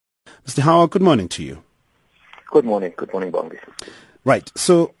Mr. Howa, good morning to you. Good morning. Good morning, Bongi. Right.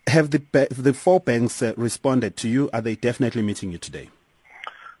 So have the four banks responded to you? Are they definitely meeting you today?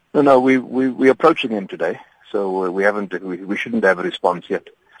 No, we're approaching them today, so we shouldn't have a response yet.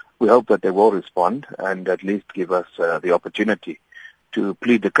 We hope that they will respond and at least give us the opportunity to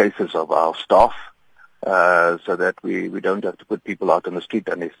plead the cases of our staff so that we don't have to put people out on the street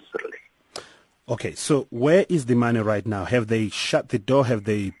unnecessarily. Okay, so where is the money right now? Have they shut the door? Have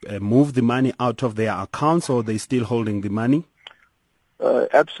they moved the money out of their accounts, or are they still holding the money?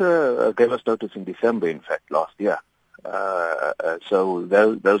 ABSA gave us notice in December, in fact, last year. So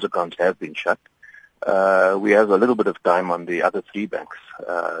those accounts have been shut. We have a little bit of time on the other three banks,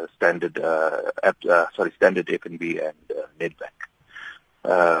 Standard FNB and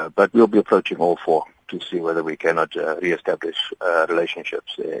Nedbank. But we'll be approaching all four to see whether we cannot re-establish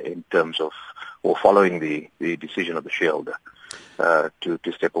relationships in terms of, or following the decision of the shareholder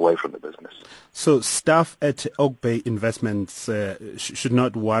to step away from the business. So staff at Oakbay Investments should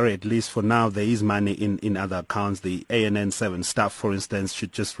not worry, at least for now. There is money in other accounts. The ANN7 staff, for instance,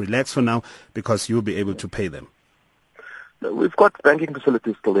 should just relax for now because you'll be able to pay them. We've got banking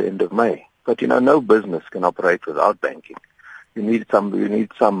facilities till the end of May, but no business can operate without banking. You need some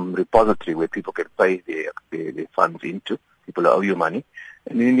repository where people can pay their funds into, people who owe you money,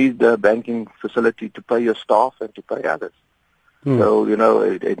 and you need the banking facility to pay your staff and to pay others. So,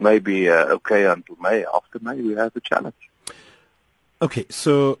 it may be okay until May. After May, we have a challenge. Okay,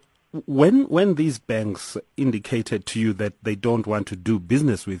 so when these banks indicated to you that they don't want to do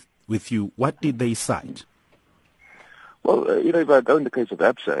business with you, what did they cite? Well, if I go in the case of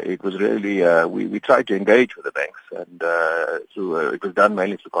ABSA, it was really, we tried to engage with the banks, and it was done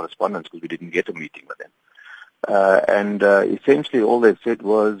mainly through correspondence because we didn't get a meeting with them. Essentially all they said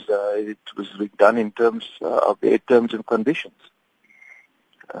was it was done in terms of their terms and conditions.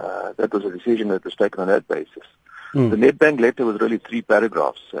 That was a decision that was taken on that basis. The Nedbank letter was really 3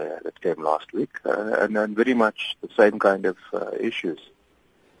 paragraphs that came last week, and then very much the same kind of issues.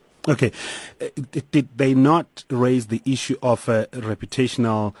 Okay. Did they not raise the issue of a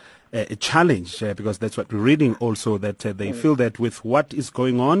reputational challenge? Because that's what we're reading also, that they feel that with what is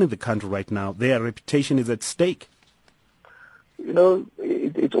going on in the country right now, their reputation is at stake.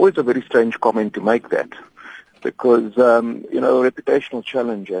 It's always a very strange comment to make that. Because, reputational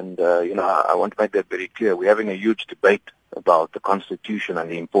challenge, and, I want to make that very clear. We're having a huge debate about the Constitution and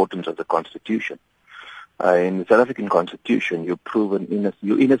the importance of the Constitution. In the South African Constitution, you're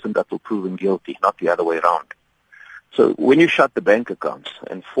innocent until proven guilty, not the other way around. So when you shut the bank accounts,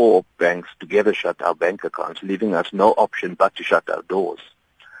 and 4 banks together shut our bank accounts, leaving us no option but to shut our doors,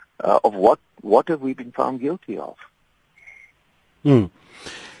 of what have we been found guilty of?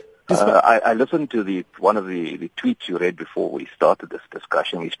 I listened to one of the tweets you read before we started this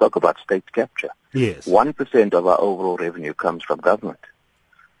discussion. We spoke about state capture. Yes. 1% of our overall revenue comes from government.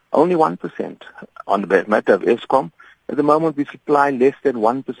 Only 1%. On the matter of Eskom, at the moment we supply less than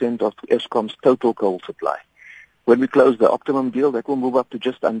 1% of Eskom's total coal supply. When we close the optimum deal, that will move up to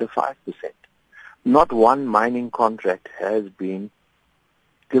just under 5%. Not one mining contract has been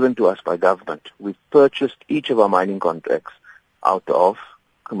given to us by government. We've purchased each of our mining contracts out of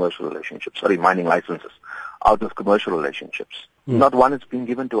commercial relationships, mining licenses, out of commercial relationships. Not one has been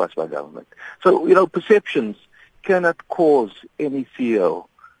given to us by government. So, perceptions cannot cause any CEO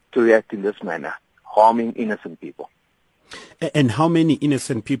to react in this manner, harming innocent people. And how many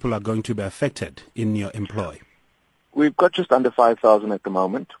innocent people are going to be affected in your employ? We've got just under 5,000 at the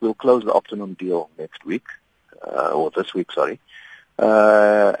moment. We'll close the optimum deal next week, or this week, sorry.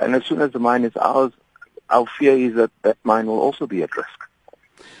 And as soon as the mine is ours, our fear is that that mine will also be at risk.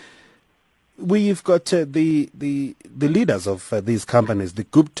 We've got the leaders of these companies, the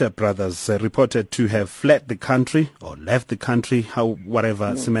Gupta brothers, reported to have fled the country or left the country,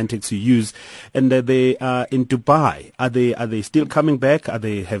 whatever semantics you use, and they are in Dubai. Are they still coming back? Have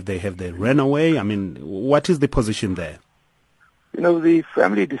they run away? I mean, what is the position there? The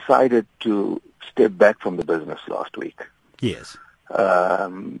family decided to step back from the business last week. Yes.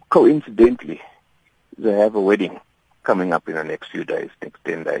 Coincidentally, they have a wedding coming up in the next few days, next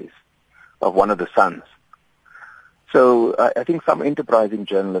 10 days. Of one of the sons. So I think some enterprising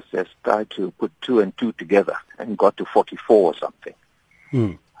journalists has tried to put 2 and 2 together and got to 44 or something.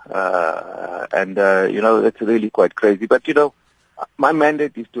 That's really quite crazy. But, my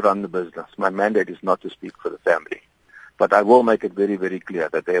mandate is to run the business. My mandate is not to speak for the family. But I will make it very, very clear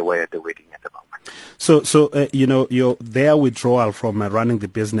that they're away at the wedding at the moment. So, their withdrawal from running the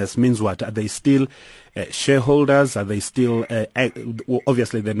business means what? Are they still shareholders? Are they still,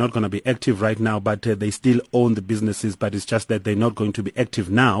 obviously they're not going to be active right now, but they still own the businesses, but it's just that they're not going to be active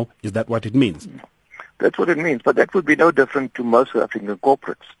now. Is that what it means? That's what it means, but that would be no different to most South African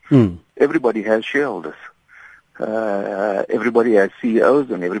corporates. Everybody has shareholders. Everybody has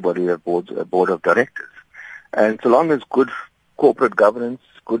CEOs and everybody has a board of directors. And so long as good corporate governance,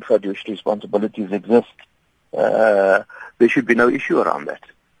 good fiduciary responsibilities exist, there should be no issue around that.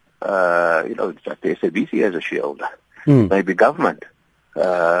 In fact, the SABC has a shareholder, maybe government,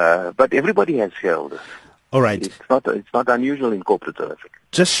 but everybody has shareholders. All right. It's not unusual in corporate South Africa.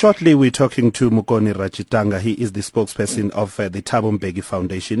 Just shortly, we're talking to Mokoni Rachitanga. He is the spokesperson of the Thabo Mbeki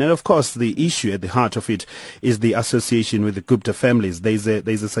Foundation. And of course, the issue at the heart of it is the association with the Gupta families. There's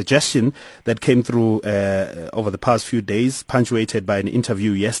a suggestion that came through over the past few days, punctuated by an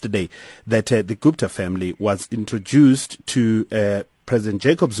interview yesterday, that the Gupta family was introduced to President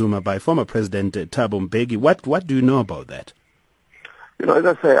Jacob Zuma by former President Thabo Mbeki. What do you know about that? As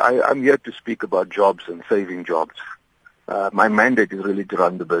I say, I'm here to speak about jobs and saving jobs. My mandate is really to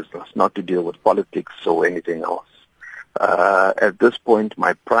run the business, not to deal with politics or anything else. At this point,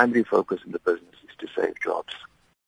 my primary focus in the business